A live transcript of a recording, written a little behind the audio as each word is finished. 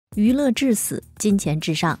娱乐至死，金钱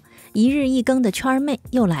至上，一日一更的圈妹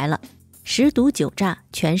又来了，十赌九诈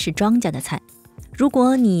全是庄家的菜。如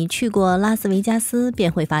果你去过拉斯维加斯，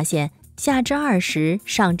便会发现下至20，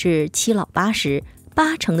上至7老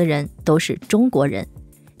80，80%的人都是中国人。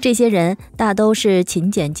这些人大都是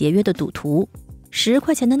勤俭节约的赌徒，10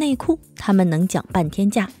块钱的内裤他们能讲半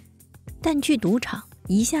天价，但去赌场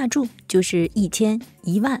一下注就是1000、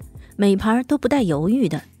1万，每盘都不带犹豫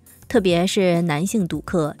的。特别是男性赌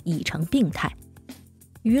客已成病态。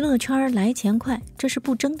娱乐圈来钱快，这是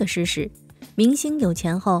不争的事实。明星有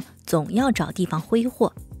钱后总要找地方挥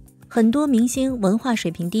霍，很多明星文化水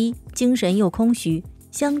平低，精神又空虚，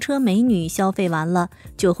香车美女消费完了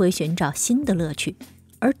就会寻找新的乐趣，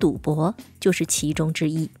而赌博就是其中之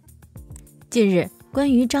一。近日，关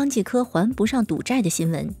于张继科还不上赌债的新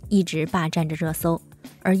闻一直霸占着热搜，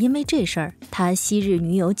而因为这事儿，他昔日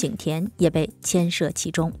女友景甜也被牵涉其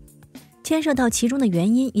中。牵涉到其中的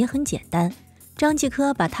原因也很简单，张继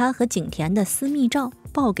科把他和景甜的私密照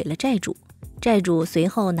报给了债主，债主随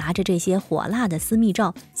后拿着这些火辣的私密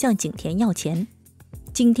照向景甜要钱，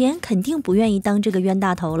景甜肯定不愿意当这个冤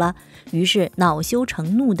大头了，于是恼羞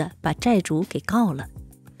成怒地把债主给告了。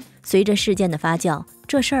随着事件的发酵，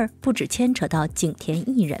这事儿不只牵扯到景甜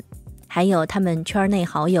一人，还有他们圈内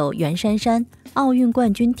好友袁姗姗、奥运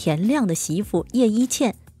冠军田亮的媳妇叶一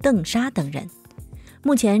茜、邓莎等人。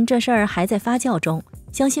目前这事儿还在发酵中，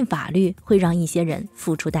相信法律会让一些人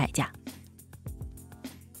付出代价。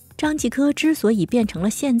张继科之所以变成了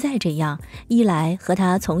现在这样，一来和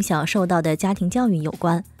他从小受到的家庭教育有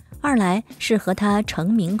关，二来是和他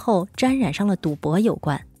成名后沾染上了赌博有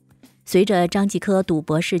关。随着张继科赌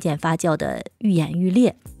博事件发酵的愈演愈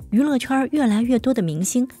烈，娱乐圈越来越多的明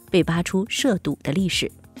星被扒出涉赌的历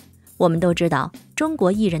史。我们都知道，中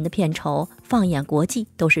国艺人的片酬放眼国际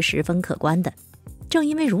都是十分可观的。正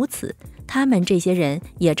因为如此，他们这些人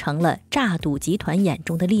也成了诈赌集团眼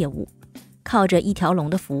中的猎物。靠着一条龙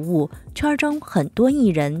的服务，圈中很多艺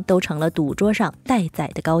人都成了赌桌上待宰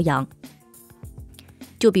的羔羊。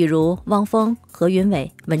就比如汪峰、何云伟、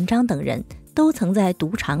文章等人都曾在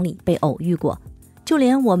赌场里被偶遇过，就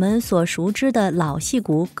连我们所熟知的老戏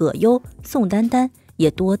骨葛优、宋丹丹也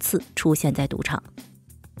多次出现在赌场。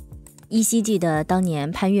依稀记得当年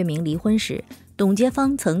潘粤明离婚时，董洁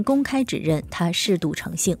芳曾公开指认他嗜赌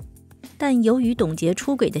成性，但由于董洁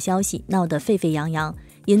出轨的消息闹得沸沸扬扬，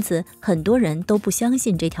因此很多人都不相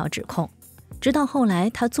信这条指控。直到后来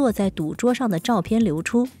他坐在赌桌上的照片流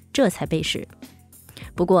出，这才被实。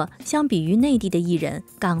不过，相比于内地的艺人，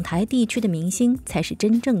港台地区的明星才是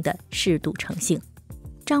真正的嗜赌成性。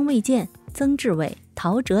张卫健、曾志伟、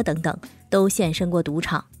陶喆等等都现身过赌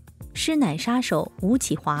场。师奶杀手吴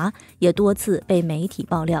启华也多次被媒体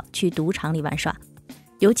爆料去赌场里玩耍，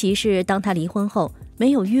尤其是当他离婚后，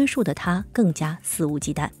没有约束的他更加肆无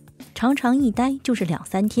忌惮，常常一待就是2、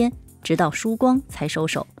3天，直到输光才收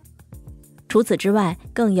手。除此之外，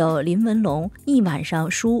更有林文龙一晚上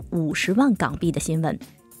输50万港币的新闻。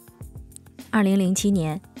2007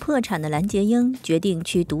年，破产的蓝洁瑛决定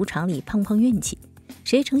去赌场里碰碰运气，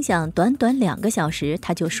谁成想短短2个小时，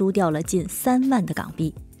他就输掉了近3万的港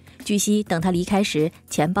币。据悉，等他离开时，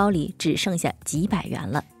钱包里只剩下几百元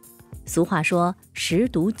了。俗话说10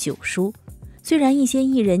赌9输，虽然一些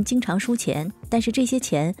艺人经常输钱，但是这些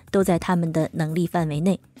钱都在他们的能力范围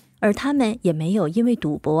内，而他们也没有因为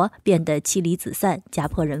赌博变得妻离子散、家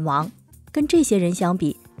破人亡。跟这些人相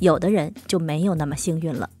比，有的人就没有那么幸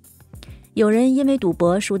运了。有人因为赌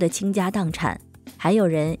博输得倾家荡产，还有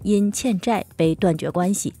人因欠债被断绝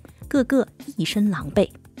关系，个个一身狼狈。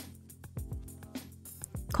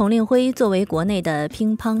孔令辉作为国内的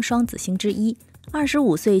乒乓双子星之一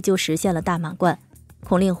，25岁就实现了大满贯。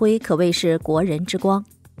孔令辉可谓是国人之光。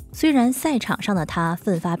虽然赛场上的他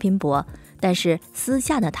奋发拼搏，但是私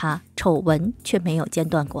下的他丑闻却没有间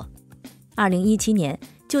断过。2017年，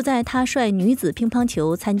就在他率女子乒乓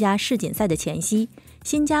球参加世锦赛的前夕，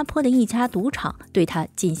新加坡的一家赌场对他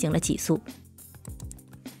进行了起诉。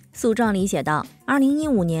诉状里写道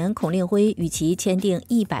，2015年孔令辉与其签订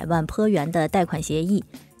100万坡元的贷款协议，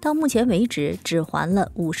到目前为止只还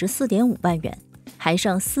了54.5万元，还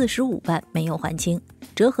剩45万没有还清，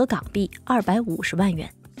折合港币250万元。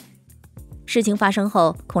事情发生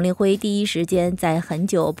后，孔令辉第一时间在很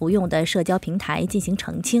久不用的社交平台进行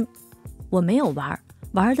澄清：我没有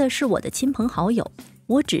玩的是我的亲朋好友，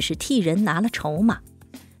我只是替人拿了筹码。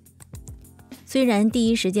虽然第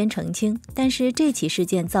一时间澄清，但是这起事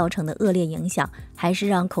件造成的恶劣影响还是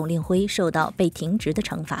让孔令辉受到被停职的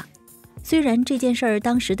惩罚。虽然这件事儿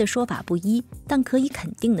当时的说法不一，但可以肯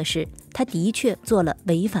定的是，他的确做了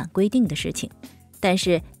违反规定的事情，但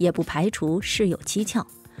是也不排除事有蹊跷。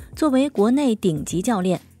作为国内顶级教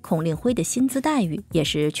练，孔令辉的薪资待遇也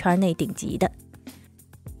是圈内顶级的。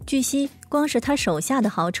据悉，光是他手下的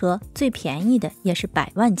豪车最便宜的也是100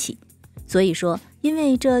万起，所以说因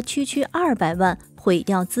为这区200万毁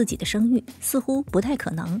掉自己的声誉似乎不太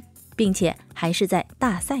可能，并且还是在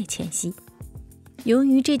大赛前夕。由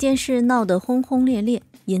于这件事闹得轰轰烈烈，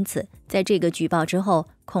因此在这个举报之后，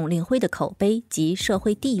孔令辉的口碑及社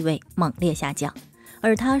会地位猛烈下降，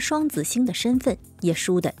而他双子星的身份也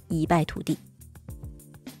输得一败涂地。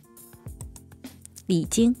李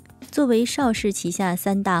菁作为邵氏旗下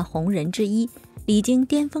3大红人之一，李菁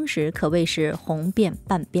巅峰时可谓是红遍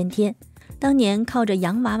半边天。当年靠着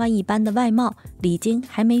洋娃娃一般的外貌，李菁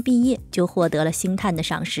还没毕业就获得了星探的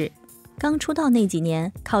赏识。刚出道那几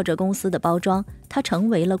年，靠着公司的包装，她成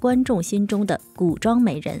为了观众心中的古装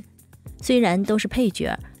美人。虽然都是配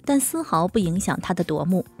角，但丝毫不影响她的夺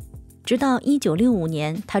目。直到1965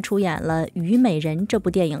年，她出演了《虞美人》这部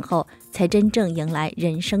电影后，才真正迎来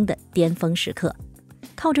人生的巅峰时刻。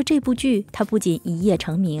靠着这部剧，她不仅一夜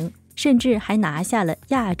成名，甚至还拿下了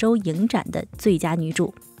亚洲影展的最佳女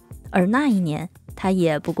主。而那一年，她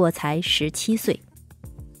也不过才17岁。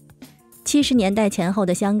70年代前后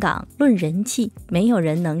的香港，论人气，没有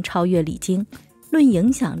人能超越李菁；论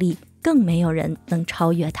影响力，更没有人能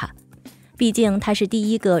超越她。毕竟她是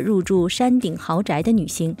第一个入住山顶豪宅的女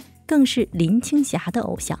星，更是林青霞的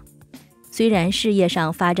偶像。虽然事业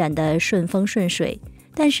上发展的顺风顺水，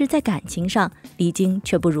但是在感情上，李菁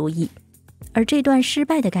却不如意。而这段失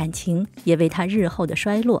败的感情，也为她日后的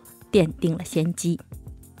衰落奠定了先机。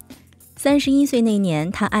31岁那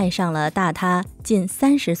年，她爱上了大她近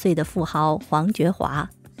30岁的富豪黄觉华。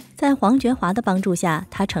在黄觉华的帮助下，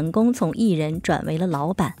她成功从艺人转为了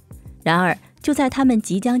老板。然而，就在他们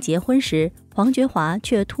即将结婚时，黄觉华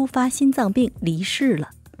却突发心脏病离世了。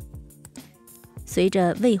随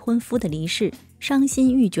着未婚夫的离世，伤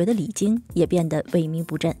心欲绝的李菁也变得萎靡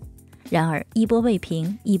不振。然而一波未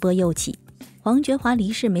平，一波又起。黄觉华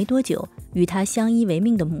离世没多久，与他相依为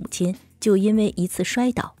命的母亲就因为一次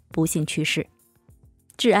摔倒不幸去世。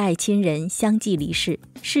挚爱亲人相继离世，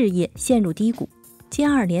事业陷入低谷，接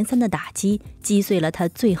二连三的打击击碎了他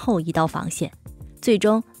最后一道防线。最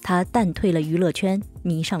终他淡退了娱乐圈，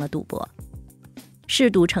迷上了赌博。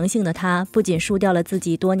嗜赌成性的他不仅输掉了自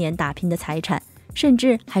己多年打拼的财产，甚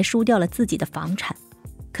至还输掉了自己的房产。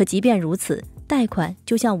可即便如此，贷款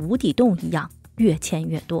就像无底洞一样，越欠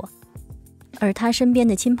越多。而他身边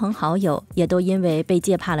的亲朋好友也都因为被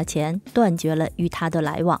借怕了钱，断绝了与他的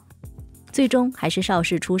来往。最终还是邵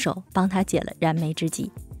氏出手帮他解了燃眉之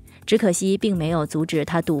急。只可惜并没有阻止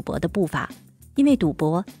他赌博的步伐。因为赌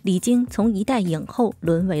博，李菁从一代影后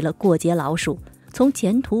沦为了过街老鼠，从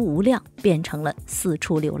前途无量变成了四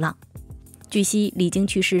处流浪。据悉，李菁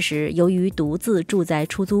去世时由于独自住在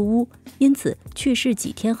出租屋，因此去世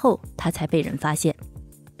几天后他才被人发现。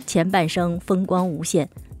前半生风光无限，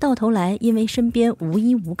到头来因为身边无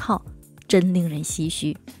依无靠，真令人唏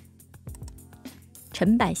嘘。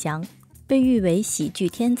陈百祥，被誉为喜剧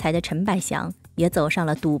天才的陈百祥也走上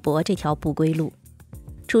了赌博这条不归路。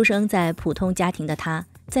出生在普通家庭的他，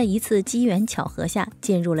在一次机缘巧合下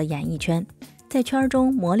进入了演艺圈，在圈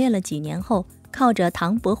中磨练了几年后，靠着《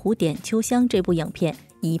唐伯虎点秋香》这部影片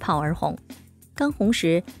一炮而红。刚红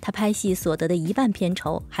时，他拍戏所得的1半片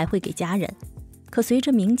酬还会给家人。可随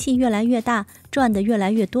着名气越来越大，赚得越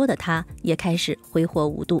来越多的他，也开始挥霍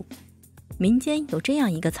无度。民间有这样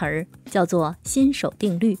一个词儿，叫做新手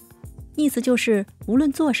定律，意思就是无论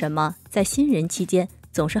做什么，在新人期间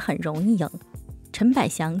总是很容易赢。陈百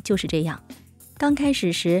祥就是这样，刚开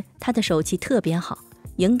始时他的手气特别好，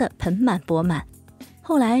赢得盆满钵满。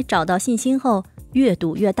后来找到信心后，越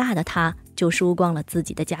赌越大的他就输光了自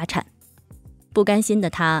己的家产。不甘心的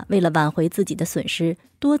他为了挽回自己的损失，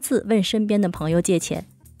多次问身边的朋友借钱，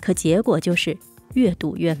可结果就是越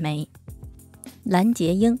赌越没。蓝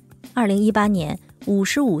洁瑛，2018年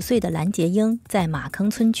55岁的蓝洁瑛在马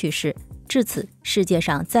坑村去世，至此世界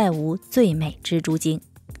上再无最美蜘蛛精。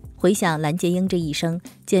回想蓝洁瑛这一生，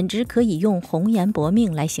简直可以用红颜薄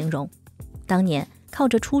命来形容。当年靠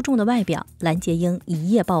着出众的外表，蓝洁瑛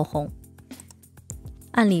一夜爆红。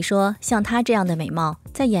按理说，像她这样的美貌，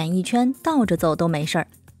在演艺圈倒着走都没事儿，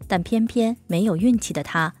但偏偏没有运气的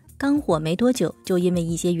她，刚火没多久就因为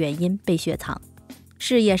一些原因被雪藏。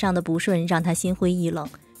事业上的不顺让她心灰意冷，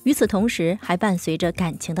与此同时还伴随着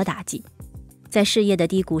感情的打击。在事业的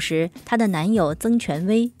低谷时，她的男友曾权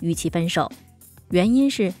威与其分手，原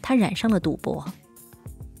因是她染上了赌博。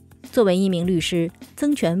作为一名律师，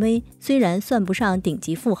曾权威虽然算不上顶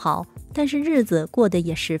级富豪，但是日子过得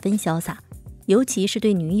也十分潇洒，尤其是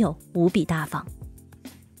对女友无比大方。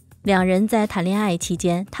两人在谈恋爱期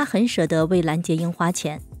间，他很舍得为蓝洁瑛花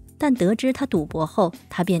钱，但得知他赌博后，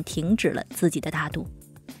他便停止了自己的大赌。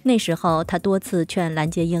那时候他多次劝蓝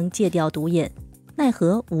洁瑛戒掉毒瘾，奈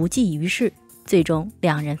何无济于事，最终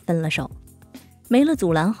两人分了手。没了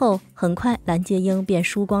阻拦后，很快蓝洁瑛便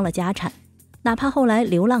输光了家产，哪怕后来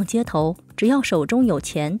流浪街头，只要手中有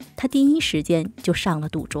钱，他第一时间就上了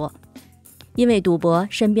赌桌。因为赌博，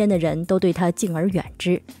身边的人都对他敬而远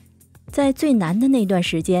之，在最难的那段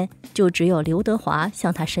时间，就只有刘德华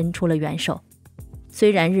向他伸出了援手。虽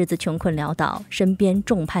然日子穷困潦倒，身边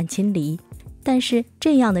众叛亲离，但是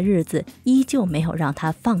这样的日子依旧没有让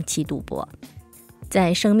他放弃赌博。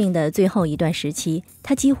在生命的最后一段时期，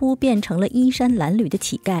他几乎变成了衣衫褴褛的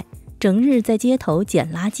乞丐，整日在街头捡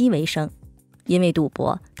垃圾为生。因为赌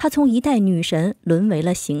博，他从一代女神沦为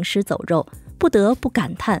了行尸走肉，不得不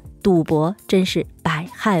感叹赌博真是百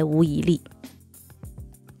害无一利。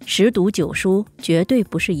十赌九输绝对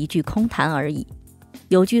不是一句空谈而已。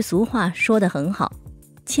有句俗话说得很好，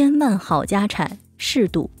千万好家产，嗜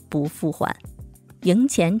赌不复还。赢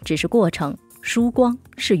钱只是过程，输光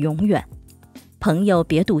是永远。朋友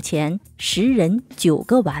别赌钱，10人9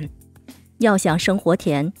个完。要想生活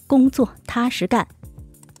甜，工作踏实干。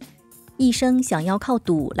一生想要靠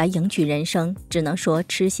赌来赢取人生，只能说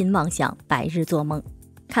痴心妄想，白日做梦。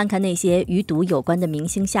看看那些与赌有关的明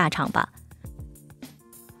星下场吧。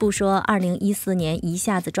不说2014年一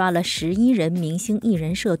下子抓了11人明星艺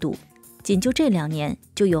人涉赌，仅就这2年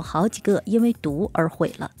就有好几个因为赌而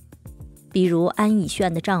毁了。比如安以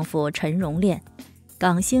炫的丈夫陈荣炼，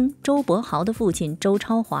港星周柏豪的父亲周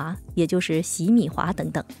超华，也就是洗米华等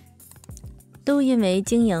等，都因为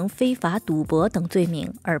经营非法赌博等罪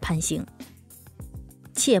名而判刑。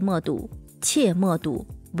切莫赌，切莫赌，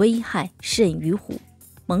危害甚于虎。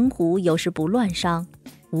猛虎有时不乱伤，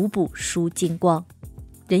无不输精光。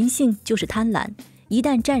人性就是贪婪，一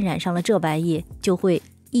旦沾染上了这玩意，就会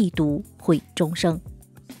一赌毁终生。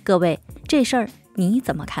各位，这事儿你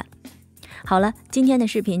怎么看？好了，今天的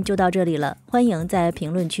视频就到这里了，欢迎在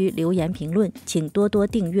评论区留言评论，请多多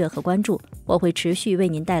订阅和关注，我会持续为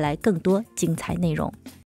您带来更多精彩内容。